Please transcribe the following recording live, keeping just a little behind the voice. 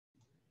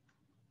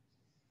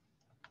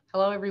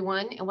Hello,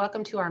 everyone, and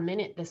welcome to our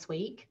Minute this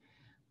week.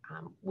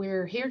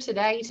 We're here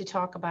today to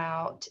talk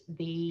about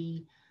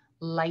the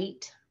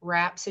late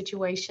wrap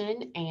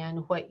situation and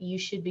what you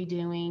should be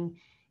doing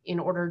in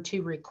order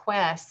to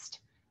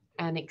request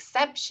an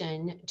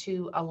exception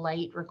to a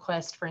late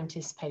request for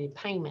anticipated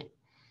payment.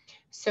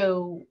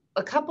 So,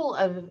 a couple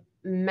of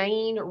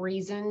main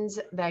reasons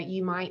that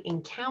you might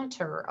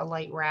encounter a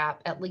late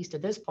wrap, at least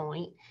at this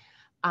point,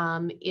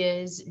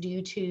 is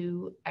due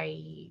to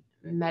a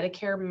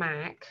Medicare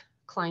MAC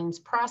claims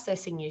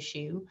processing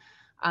issue,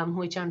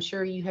 which I'm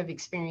sure you have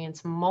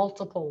experienced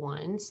multiple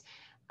ones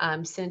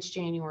since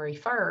January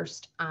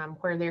 1st,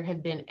 where there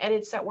had been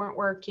edits that weren't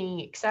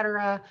working, et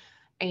cetera,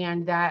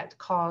 and that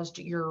caused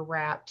your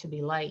wrap to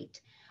be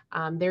late.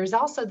 There's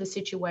also the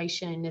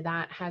situation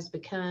that has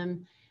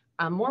become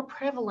more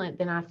prevalent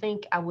than I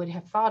think I would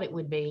have thought it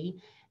would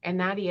be, and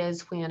that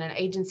is when an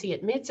agency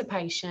admits a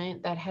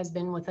patient that has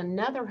been with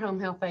another home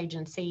health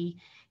agency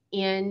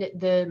in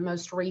the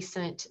most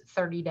recent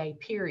 30-day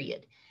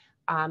period.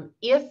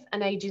 If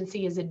an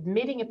agency is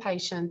admitting a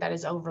patient that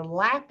is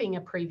overlapping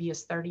a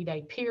previous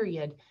 30-day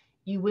period,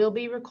 you will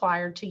be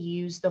required to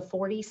use the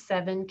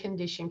 47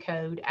 condition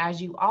code,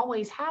 as you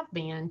always have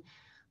been,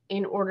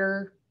 in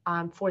order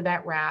for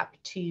that wrap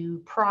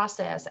to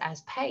process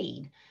as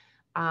paid.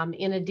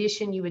 In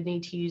addition, you would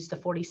need to use the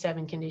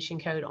 47 condition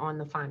code on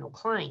the final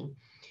claim.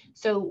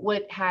 So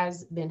what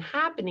has been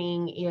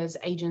happening is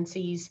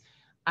agencies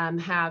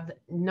have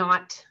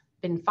not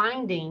been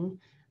finding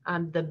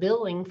the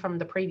billing from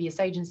the previous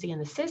agency in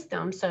the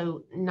system,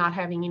 so not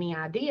having any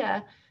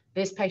idea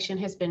this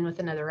patient has been with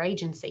another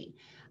agency.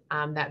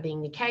 That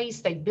being the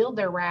case, they billed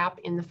their wrap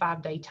in the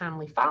 5-day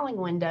timely filing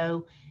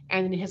window,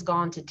 and it has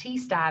gone to T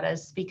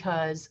status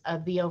because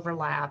of the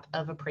overlap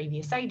of a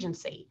previous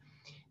agency.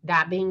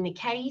 That being the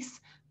case,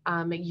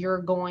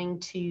 you're going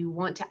to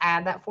want to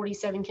add that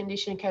 47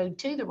 condition code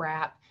to the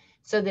wrap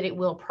so that it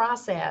will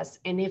process.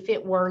 And if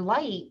it were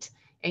late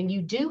and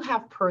you do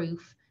have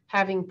proof,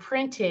 having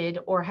printed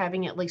or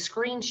having at least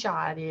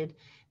screenshotted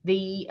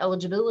the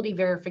eligibility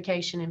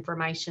verification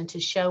information to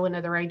show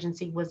another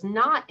agency was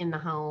not in the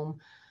home,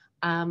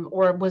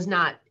 or was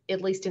not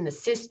at least in the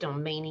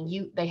system,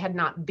 meaning they had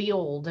not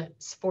billed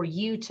for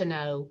you to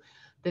know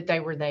that they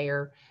were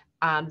there,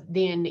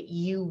 then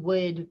you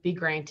would be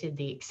granted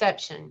the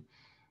exception.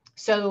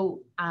 So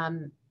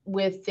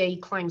with the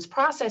claims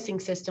processing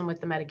system with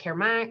the Medicare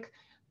MAC,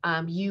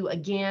 you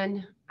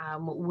again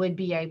would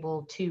be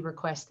able to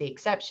request the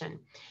exception.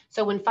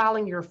 So when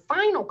filing your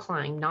final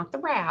claim, not the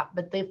wrap,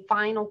 but the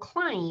final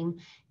claim,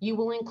 you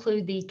will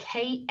include the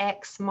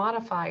KX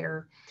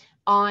modifier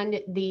on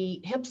the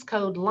HIPS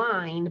code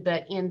line,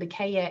 but in the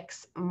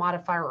KX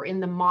modifier or in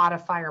the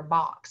modifier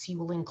box, you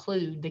will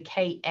include the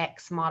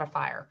KX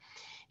modifier.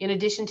 In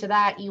addition to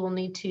that, you will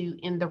need to,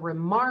 in the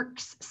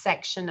remarks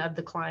section of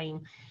the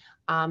claim,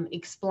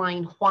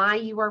 explain why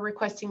you are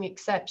requesting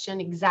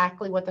exception,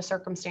 exactly what the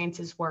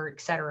circumstances were,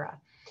 etc.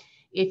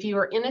 If you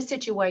are in a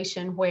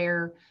situation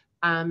where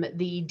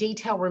the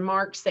detailed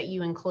remarks that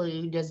you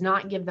include does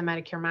not give the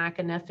Medicare MAC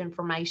enough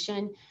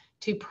information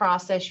to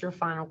process your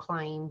final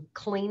claim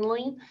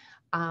cleanly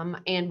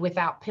and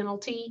without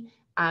penalty,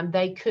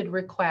 they could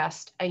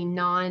request a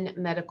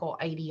non-medical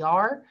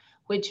ADR,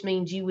 which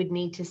means you would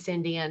need to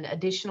send in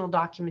additional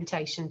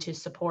documentation to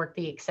support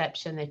the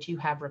exception that you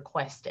have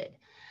requested.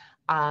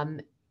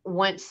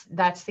 Once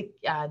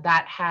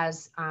that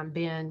has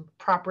been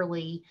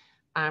properly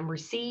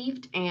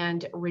received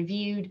and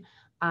reviewed,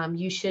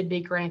 you should be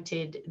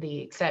granted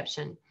the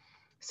exception.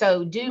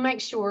 So do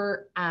make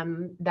sure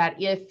that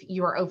if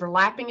you are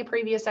overlapping a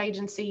previous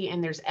agency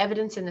and there's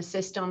evidence in the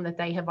system that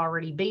they have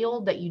already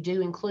billed, that you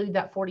do include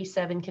that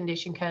 47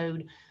 condition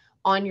code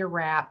on your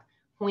wrap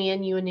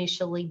when you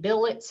initially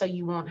bill it, so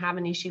you won't have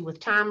an issue with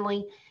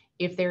timely.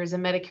 If there is a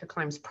Medicare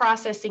claims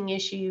processing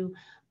issue,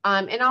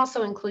 and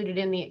also included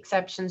in the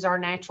exceptions are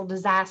natural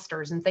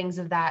disasters and things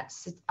of that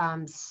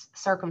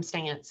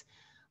circumstance.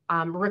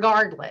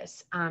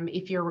 Regardless,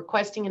 if you're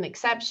requesting an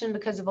exception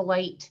because of a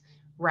late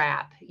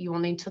wrap, you will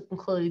need to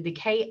include the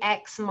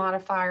KX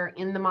modifier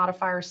in the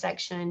modifier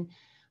section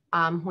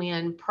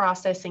when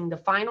processing the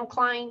final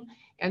claim,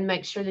 and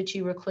make sure that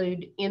you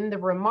include in the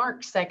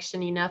remarks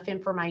section enough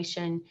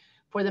information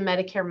for the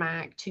Medicare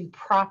MAC to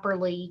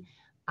properly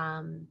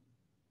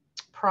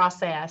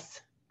process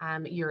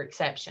your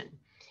exception.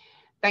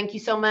 Thank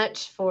you so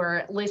much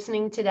for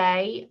listening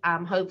today.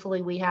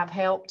 Hopefully we have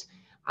helped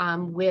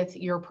with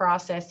your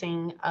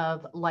processing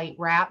of late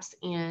wraps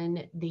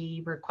in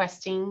the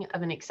requesting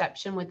of an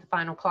exception with the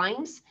final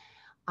claims.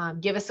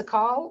 Give us a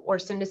call or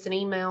send us an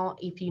email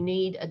if you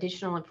need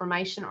additional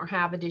information or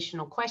have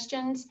additional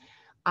questions.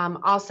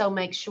 Also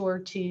make sure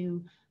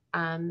to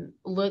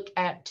look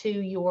to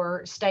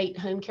your state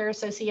home care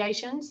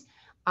associations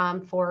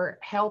for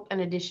help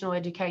and additional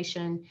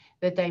education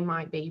that they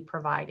might be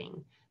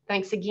providing.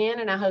 Thanks again,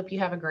 and I hope you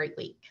have a great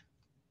week.